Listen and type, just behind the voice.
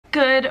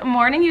Good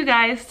morning, you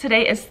guys.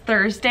 Today is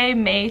Thursday,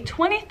 May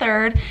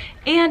 23rd,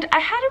 and I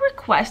had a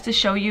request to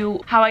show you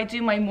how I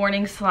do my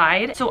morning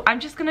slide. So I'm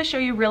just gonna show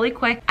you really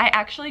quick. I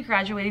actually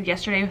graduated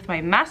yesterday with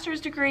my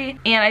master's degree,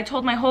 and I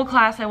told my whole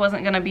class I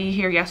wasn't gonna be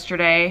here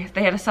yesterday.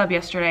 They had a sub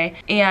yesterday,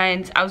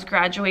 and I was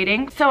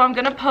graduating. So I'm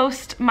gonna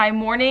post my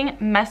morning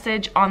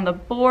message on the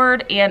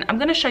board, and I'm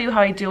gonna show you how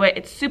I do it.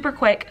 It's super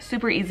quick,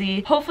 super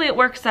easy. Hopefully it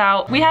works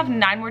out. We have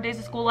 9 more days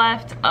of school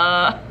left.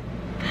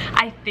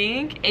 I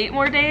think 8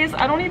 more days.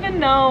 I don't even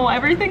know.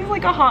 Everything's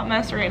like a hot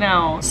mess right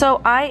now.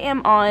 So I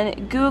am on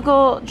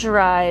Google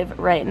Drive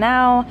right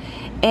now,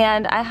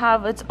 and I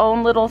have its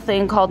own little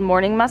thing called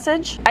morning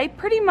message. I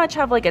pretty much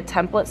have like a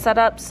template set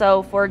up.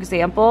 So for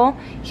example,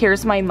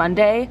 here's my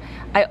Monday.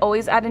 I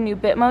always add a new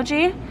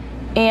Bitmoji,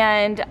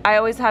 and I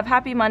always have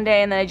happy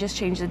Monday, and then I just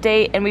change the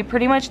date, and we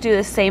pretty much do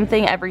the same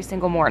thing every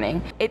single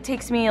morning. It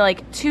takes me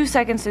like 2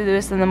 seconds to do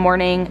this in the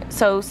morning.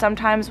 So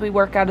sometimes we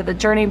work out of the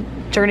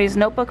Journey's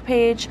notebook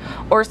page,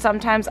 or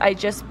sometimes I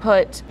just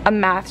put a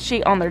math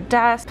sheet on their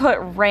desk, put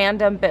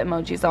random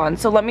Bitmojis on.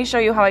 So let me show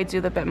you how I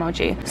do the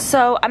Bitmoji.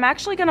 So I'm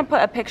actually gonna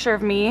put a picture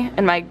of me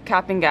in my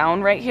cap and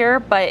gown right here,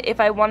 but if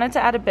I wanted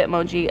to add a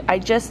Bitmoji,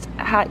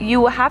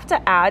 you have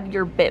to add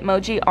your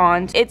Bitmoji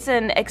on. It's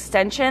an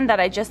extension that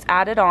I just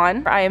added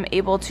on. I am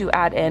able to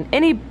add in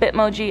any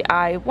Bitmoji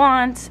I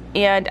want,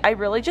 and I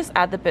really just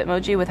add the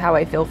Bitmoji with how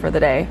I feel for the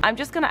day. I'm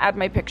just gonna add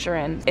my picture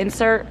in.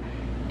 Insert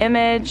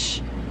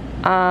image,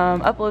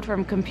 upload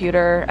from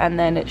computer, and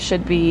then it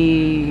should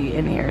be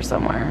in here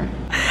somewhere.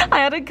 I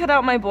had to cut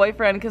out my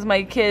boyfriend because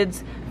my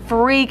kids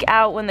freak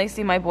out when they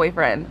see my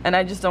boyfriend, and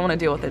I just don't want to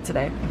deal with it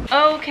today.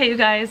 Okay, you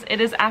guys,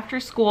 it is after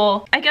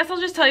school. I guess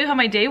I'll just tell you how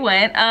my day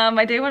went.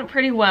 My day went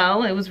pretty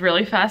well. It was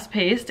really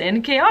fast-paced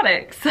and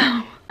chaotic,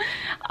 so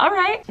all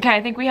right. Okay,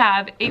 I think we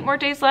have 8 more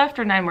days left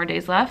or 9 more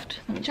days left.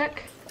 Let me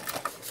check.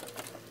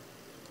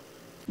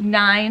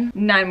 9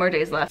 more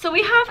days left. So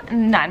we have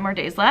 9 more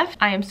days left.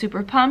 I am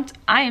super pumped.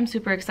 I am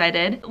super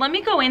excited. Let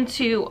me go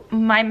into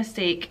my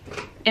mistake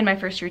in my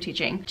first year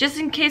teaching. Just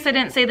in case I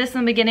didn't say this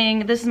in the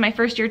beginning, this is my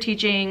first year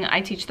teaching.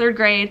 I teach 3rd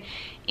grade,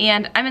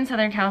 and I'm in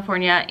Southern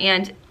California,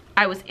 and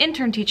I was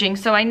intern teaching,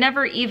 so I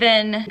never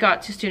even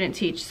got to student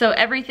teach. So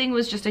everything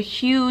was just a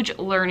huge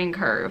learning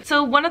curve.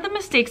 So one of the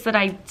mistakes that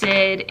I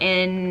did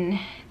in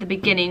the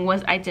beginning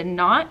was I did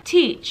not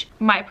teach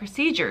my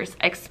procedures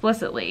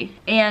explicitly.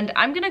 And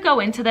I'm gonna go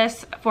into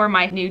this for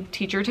my new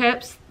teacher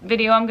tips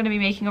video I'm gonna be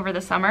making over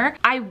the summer.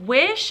 I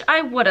wish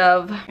I would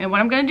have, and what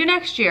I'm gonna do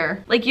next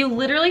year, like, you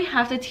literally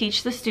have to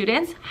teach the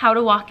students how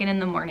to walk in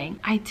the morning.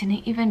 I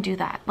didn't even do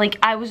that. Like,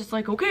 I was just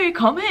like, okay,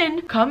 come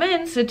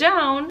in, sit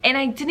down. And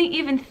I didn't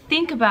even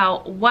think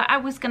about what I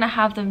was gonna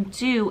have them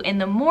do in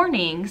the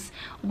mornings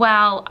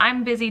while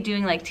I'm busy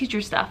doing like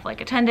teacher stuff, like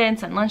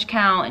attendance and lunch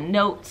count and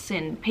notes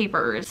and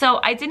papers.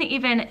 So I didn't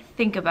even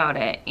think about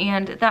it,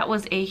 and that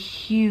was a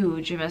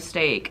huge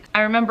mistake.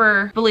 I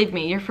remember, believe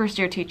me, your first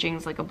year teaching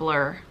is like a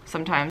blur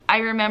sometimes. I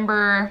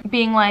remember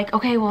being like,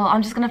 okay, well,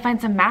 I'm just gonna find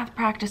some math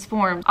practice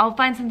forms. I'll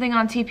find something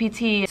on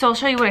TPT. So I'll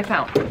show you what I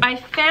found. I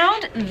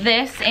found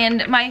this,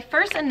 and my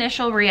first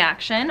initial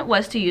reaction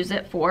was to use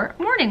it for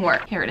morning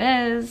work. Here it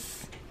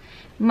is.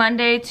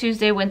 Monday,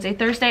 Tuesday, Wednesday,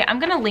 Thursday. I'm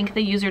gonna link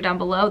the user down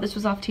below. This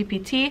was off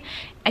TPT.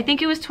 I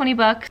think it was 20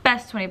 bucks.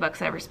 Best 20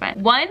 bucks I ever spent.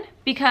 One,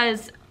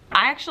 because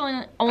I actually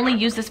only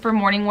used this for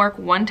morning work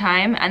one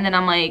time, and then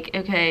I'm like,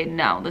 okay,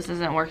 no, this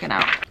isn't working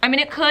out. I mean,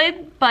 it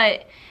could,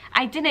 but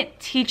I didn't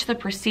teach the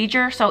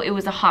procedure, so it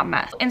was a hot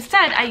mess.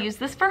 Instead, I used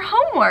this for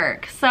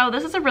homework. So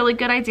this is a really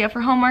good idea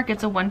for homework.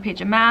 It's a 1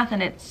 page of math,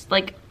 and it's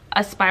like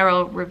a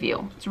spiral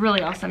review. It's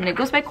really awesome, and it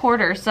goes by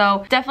quarter,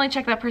 so definitely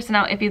check that person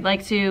out if you'd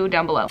like to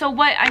down below. So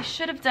what I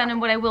should have done and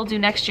what I will do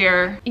next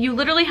year, you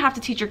literally have to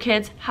teach your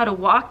kids how to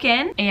walk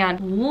in and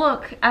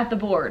look at the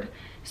board.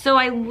 So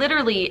I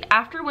literally,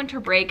 after winter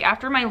break,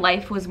 after my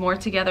life was more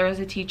together as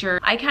a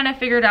teacher, I kind of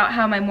figured out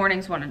how my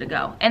mornings wanted to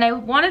go. And I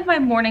wanted my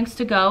mornings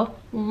to go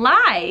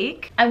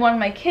like, I wanted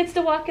my kids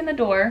to walk in the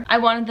door. I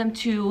wanted them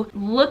to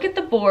look at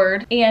the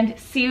board and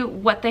see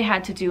what they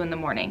had to do in the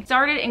morning.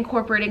 Started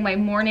incorporating my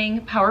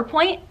morning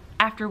PowerPoint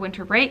after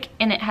winter break,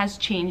 and it has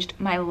changed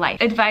my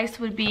life. Advice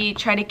would be,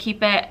 try to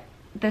keep it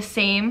the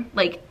same,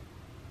 like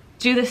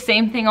do the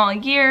same thing all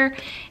year.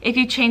 If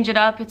you change it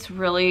up, it's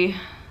really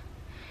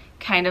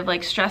kind of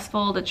like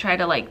stressful to try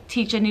to like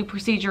teach a new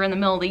procedure in the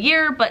middle of the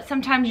year, but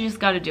sometimes you just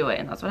got to do it,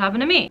 and that's what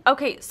happened to me.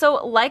 Okay,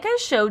 so like I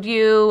showed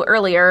you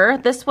earlier,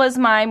 this was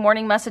my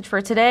morning message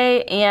for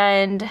today,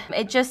 and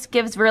it just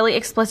gives really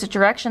explicit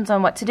directions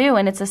on what to do,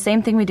 and it's the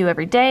same thing we do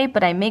every day,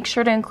 but I make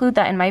sure to include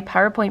that in my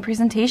PowerPoint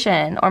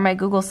presentation or my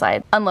Google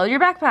slide. Unload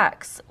your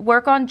backpacks,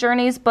 work on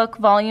Journey's book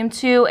volume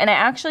 2, and I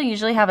actually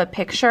usually have a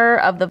picture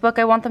of the book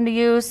I want them to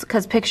use,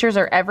 because pictures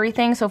are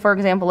everything. So for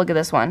example, look at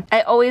this one.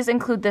 I always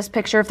include this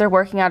picture if they're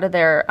working out of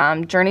their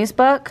Journey's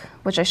book,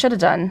 which I should have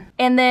done.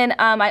 And then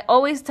I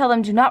always tell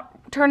them, do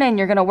not turn in,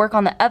 you're gonna work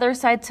on the other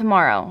side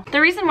tomorrow.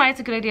 The reason why it's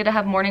a good idea to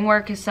have morning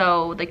work is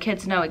so the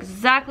kids know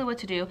exactly what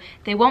to do.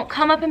 They won't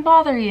come up and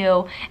bother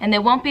you, and they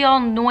won't be all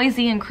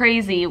noisy and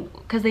crazy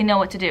because they know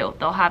what to do.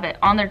 They'll have it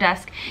on their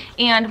desk.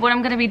 And what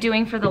I'm gonna be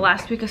doing for the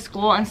last week of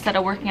school, instead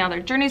of working on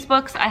their Journeys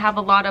books, I have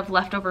a lot of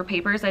leftover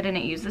papers I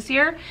didn't use this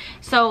year.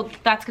 So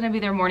that's gonna be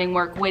their morning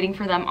work, waiting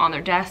for them on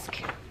their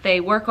desk. They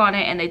work on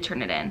it and they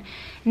turn it in.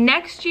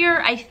 Next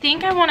year, I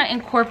think I wanna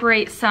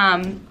incorporate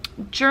some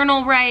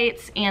journal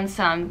writes and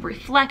some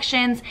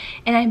reflections,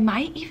 and I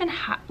might even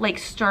like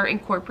start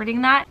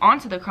incorporating that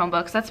onto the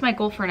Chromebooks. That's my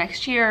goal for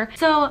next year.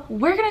 So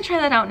we're gonna try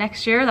that out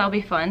next year. That'll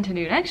be fun to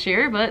do next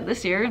year, but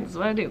this year, this is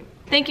what I do.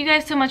 Thank you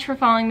guys so much for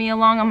following me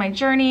along on my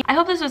journey. I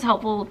hope this was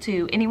helpful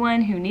to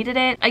anyone who needed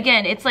it.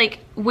 Again, it's like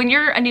when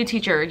you're a new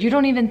teacher, you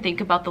don't even think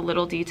about the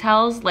little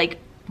details like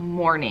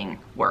morning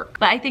work.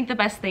 But I think the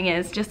best thing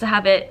is just to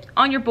have it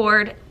on your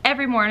board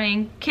every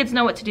morning. Kids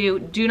know what to do.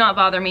 Do not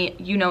bother me.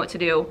 You know what to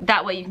do.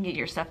 That way you can get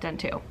your stuff done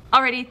too.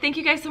 Alrighty, thank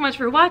you guys so much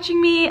for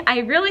watching me. I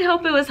really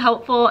hope it was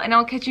helpful, and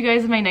I'll catch you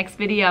guys in my next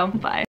video. Bye.